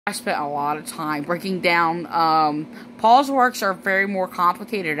I spent a lot of time breaking down, Paul's works are very more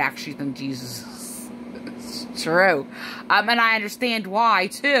complicated, actually, than Jesus'. It's true. And I understand why,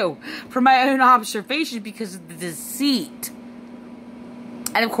 too, from my own observation, because of the deceit.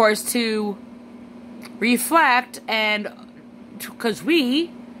 And, of course, to reflect, and because we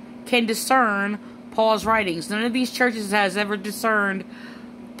can discern Paul's writings. None of these churches has ever discerned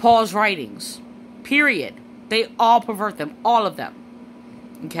Paul's writings. Period. They all pervert them. All of them.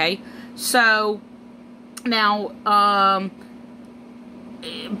 Okay, so now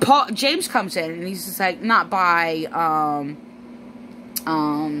James comes in and he's just like, not by I'll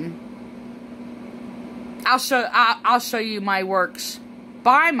show you my works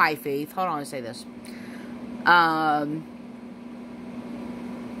by my faith. Hold on, I say this.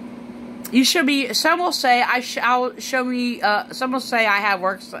 You should be. Some will say some will say I have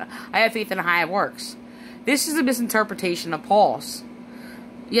works. I have faith and I have works. This is a misinterpretation of Paul's.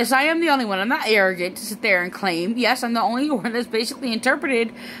 Yes, I am the only one. I'm not arrogant to sit there and claim. Yes, I'm the only one that's basically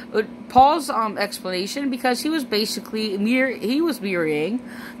interpreted Paul's explanation, because he was basically mirroring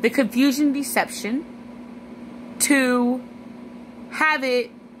the confusion and deception to have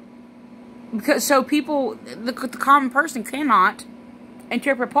it, because so people, the common person cannot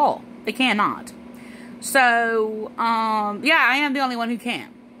interpret Paul. They cannot. So, yeah, I am the only one who can.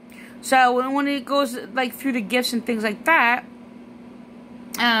 So when it goes like through the gifts and things like that,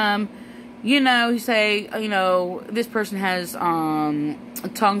 you know, you say, you know, this person has,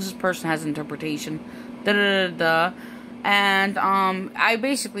 tongues, this person has interpretation, da-da-da-da, and, I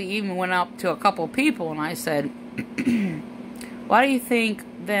basically even went up to a couple of people and I said, why do you think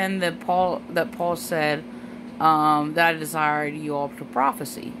then that Paul said, that I desired you all to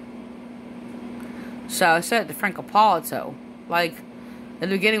prophecy? So I said to Franco Polito, like, in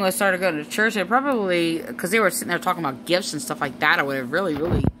the beginning when I started going to church, they probably, because they were sitting there talking about gifts and stuff like that, I would have really,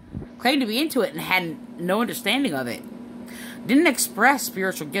 really claimed to be into it and had no understanding of it. Didn't express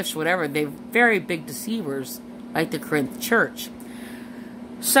spiritual gifts, whatever. They're very big deceivers, like the Corinth church.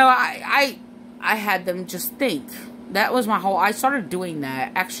 So I had them just think. That was my whole, I started doing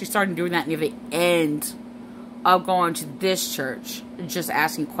that. Actually started doing that near the end of going to this church. Just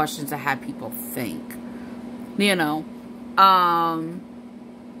asking questions that had people think. You know.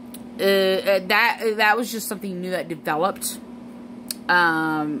 That was just something new that developed,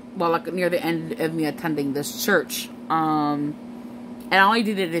 well, like near the end of me attending this church, and I only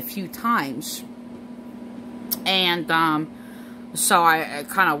did it a few times, and, so I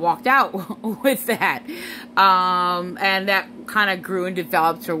kind of walked out with that, and that kind of grew and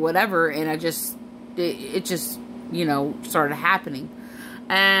developed or whatever, and it just, you know, started happening,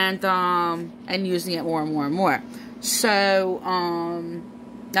 and using it more and more and more, so,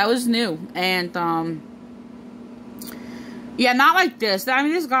 that was new, and, yeah, not like this. I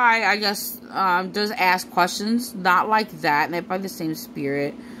mean, this guy, I guess, does ask questions, not like that, and by the same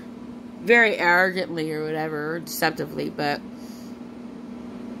spirit, very arrogantly or whatever, deceptively, but,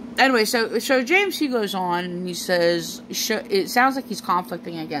 anyway, so James, he goes on, and he says, it sounds like he's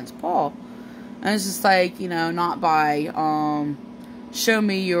conflicting against Paul, and it's just like, you know, not by, show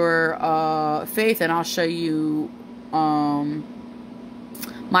me your, faith, and I'll show you,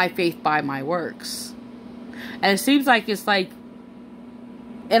 my faith by my works. And it seems like it's like,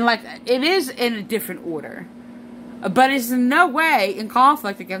 and like, it is in a different order, but it's in no way in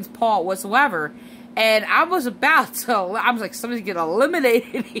conflict against Paul whatsoever. And I was about to, I was like, somebody's getting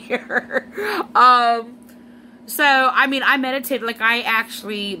eliminated here. So, I mean, I meditated, like, I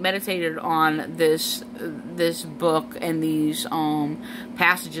actually meditated on this book and these,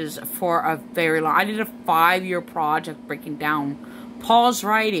 passages for a very long, I did a 5-year project breaking down Paul's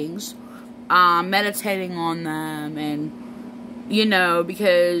writings, meditating on them, and, you know,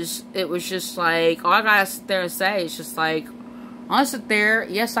 because it was just like, all I gotta sit there and say is just like, I'll sit there,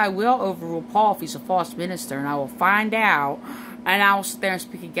 yes, I will overrule Paul if he's a false minister, and I will find out, and I will sit there and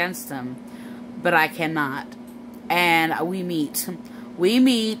speak against him, but I cannot, and we meet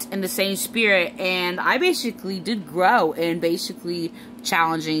in the same spirit, and I basically did grow in basically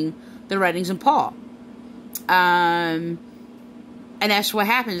challenging the writings of Paul, and that's what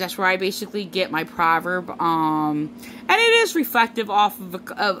happens. That's where I basically get my proverb. And it is reflective off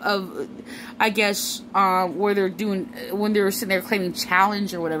of I guess, where they're doing, when they're sitting there claiming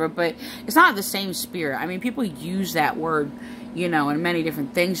challenge or whatever. But it's not the same spirit. I mean, people use that word, you know, in many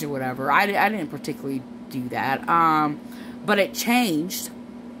different things or whatever. I didn't particularly do that. But it changed.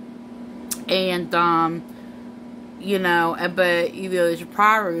 And, you know, but, you know, there's a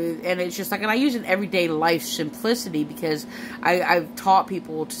proverb, and it's just like, and I use it in everyday life simplicity, because I've taught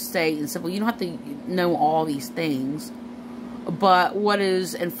people to stay in simple. You don't have to know all these things. but what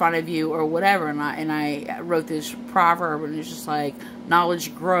is in front of you or whatever. And I wrote this proverb, and it's just like,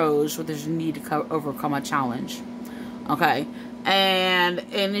 knowledge grows when there's a need to overcome a challenge. Okay. And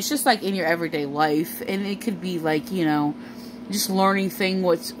it's just like in your everyday life, and it could be like, you know, just learning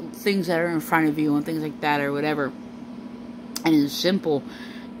things that are in front of you and things like that or whatever. And it's simple.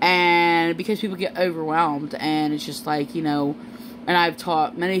 And because people get overwhelmed, and it's just like, you know, and I've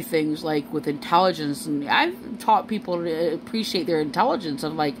taught many things like with intelligence, and I've taught people to appreciate their intelligence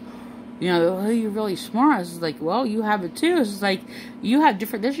of like, you know, oh, you're really smart. It's like, well, you have it too. It's like, you have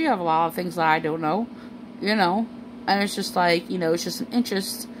you have a lot of things that I don't know, you know, and it's just like, you know, it's just an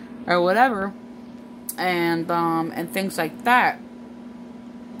interest or whatever, and things like that.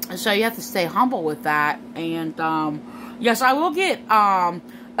 So you have to stay humble with that. And yes, I will get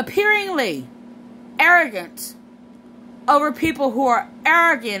appearingly arrogant over people who are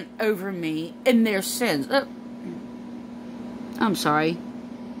arrogant over me in their sins. I'm sorry.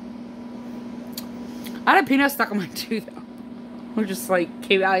 I had a peanut stuck in my tooth. Or just like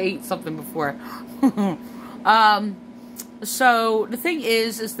I ate something before. So the thing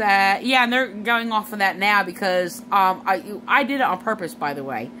is that, yeah, and they're going off of that now because I did it on purpose, by the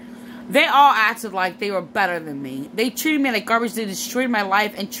way. They all acted like they were better than me. They treated me like garbage. They destroyed my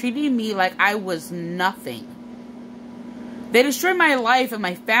life and treated me like I was nothing. They destroyed my life and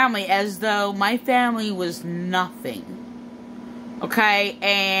my family as though my family was nothing. Okay?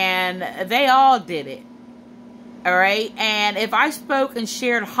 And they all did it. Alright? And if I spoke and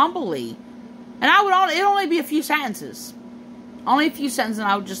shared humbly, and it'd only be a few sentences. Only a few sentences, and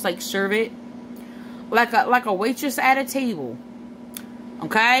I would just like serve it like a waitress at a table.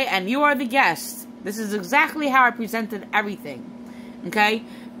 Okay? And you are the guest. This is exactly how I presented everything. Okay?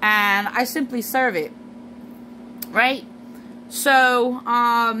 And I simply serve it. Right? So,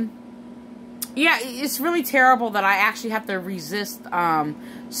 yeah, it's really terrible that I actually have to resist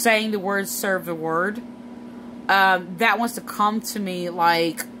saying the word serve the word. That wants to come to me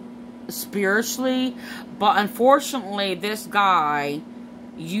like spiritually. But unfortunately, this guy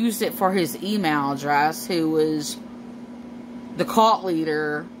used it for his email address, who was the cult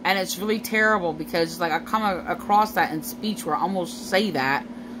leader, and it's really terrible because like I come across that in speech where I almost say that,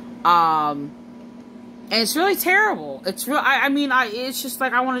 and it's really terrible. It's real. I mean, it's just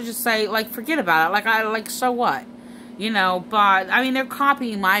like I want to just say like forget about it. Like so what, you know? But I mean, they're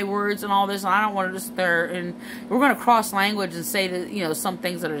copying my words and all this, and I don't want to just sit there and we're going to cross language and say that, you know, some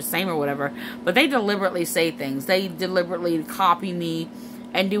things that are the same or whatever. But they deliberately say things. They deliberately copy me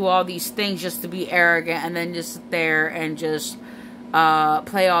and do all these things just to be arrogant, and then just sit there and just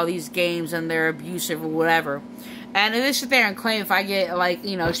play all these games, and they're abusive or whatever. And they sit there and claim if I get, like,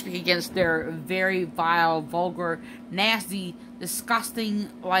 you know, speak against their very vile, vulgar, nasty, disgusting,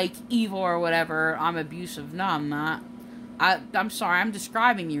 like, evil or whatever, I'm abusive. No, I'm not. I'm sorry, I'm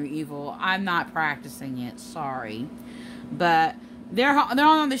describing your evil. I'm not practicing it. Sorry. But they're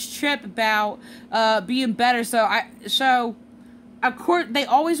on this trip about being better. So of course, they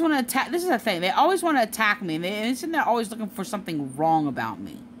always want to attack. This is the thing. They always want to attack me. They're always looking for something wrong about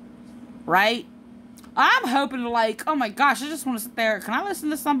me. Right? I'm hoping to, like, oh my gosh, I just want to sit there. Can I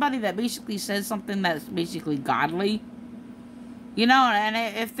listen to somebody that basically says something that's basically godly? You know,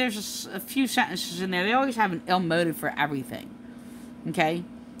 and if there's a few sentences in there, they always have an ill motive for everything. Okay?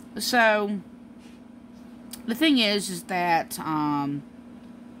 So, the thing is that,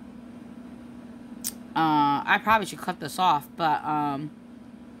 I probably should cut this off, but,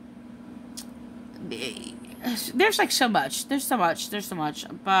 there's like so much. There's so much.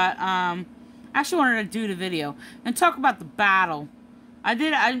 But, I actually wanted to do the video and talk about the battle. I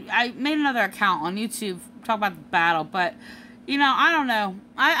made another account on YouTube, talk about the battle, but, you know, I don't know.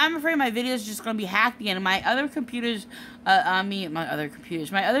 I'm afraid my videos are just going to be hacked again, and my other computers, my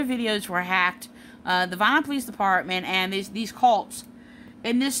other videos were hacked. The Vineland Police Department and these cults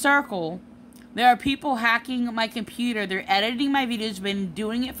in this circle. There are people hacking my computer. They're editing my videos. Been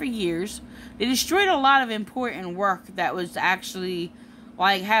doing it for years. They destroyed a lot of important work that was actually,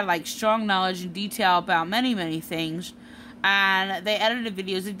 like, had, like, strong knowledge and detail about many, many things. And they edited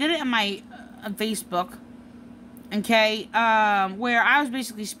videos. They did it on my Facebook. Okay? Where I was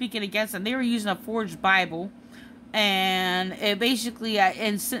basically speaking against them. They were using a forged Bible. And it basically,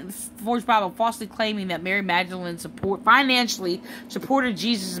 in forged Bible, falsely claiming that Mary Magdalene financially supported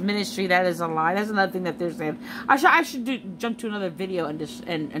Jesus' ministry. That is a lie. That's another thing that they're saying. I should jump to another video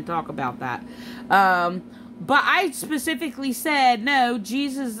and talk about that. But I specifically said, no,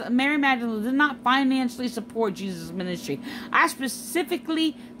 Mary Magdalene did not financially support Jesus' ministry. I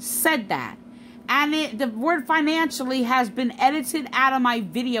specifically said that. And the word financially has been edited out of my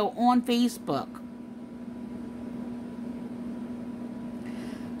video on Facebook.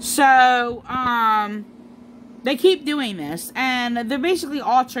 So, they keep doing this, and they're basically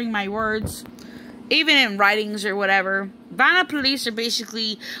altering my words, even in writings or whatever. Vineland Police are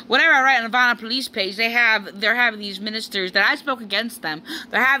basically, whatever I write on the Vineland Police page, they're having these ministers, that I spoke against them,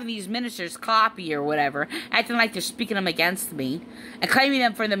 they're having these ministers copy or whatever, acting like they're speaking them against me, and claiming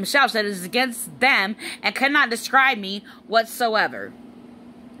them for themselves, that it is against them, and cannot describe me whatsoever.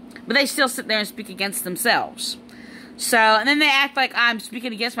 But they still sit there and speak against themselves. So, and then they act like I'm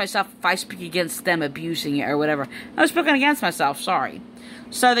speaking against myself if I speak against them abusing it or whatever. I was speaking against myself, sorry.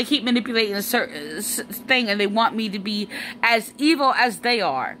 So they keep manipulating a certain thing, and they want me to be as evil as they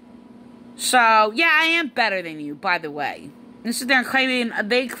are. So, yeah, I am better than you, by the way. And so they're claiming,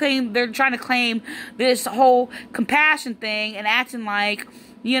 they're trying to claim this whole compassion thing and acting like,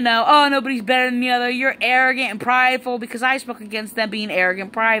 you know, oh, nobody's better than the other, you're arrogant and prideful because I spoke against them being arrogant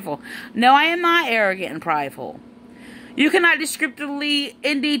and prideful. No, I am not arrogant and prideful. You cannot descriptively,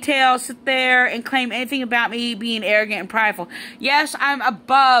 in detail, sit there and claim anything about me being arrogant and prideful. Yes, I'm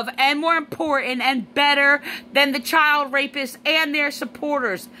above and more important and better than the child rapists and their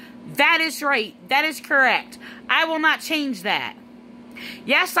supporters. That is right. That is correct. I will not change that.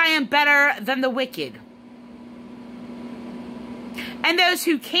 Yes, I am better than the wicked. And those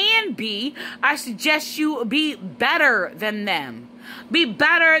who can be, I suggest you be better than them. Be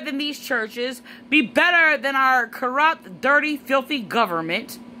better than these churches. Be better than our corrupt, dirty, filthy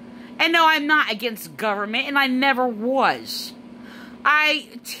government. And no, I'm not against government, and I never was. I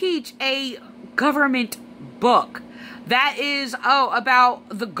teach a government book that is, about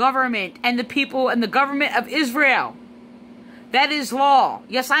the government and the people and the government of Israel. That is law.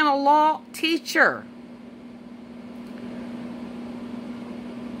 Yes, I'm a law teacher.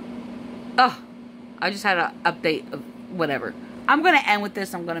 Oh, I just had an update of whatever. I'm going to end with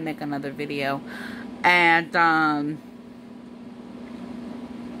this. I'm going to make another video. And, I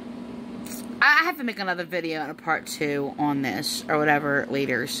have to make another video and a part 2 on this or whatever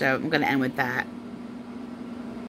later. So, I'm going to end with that.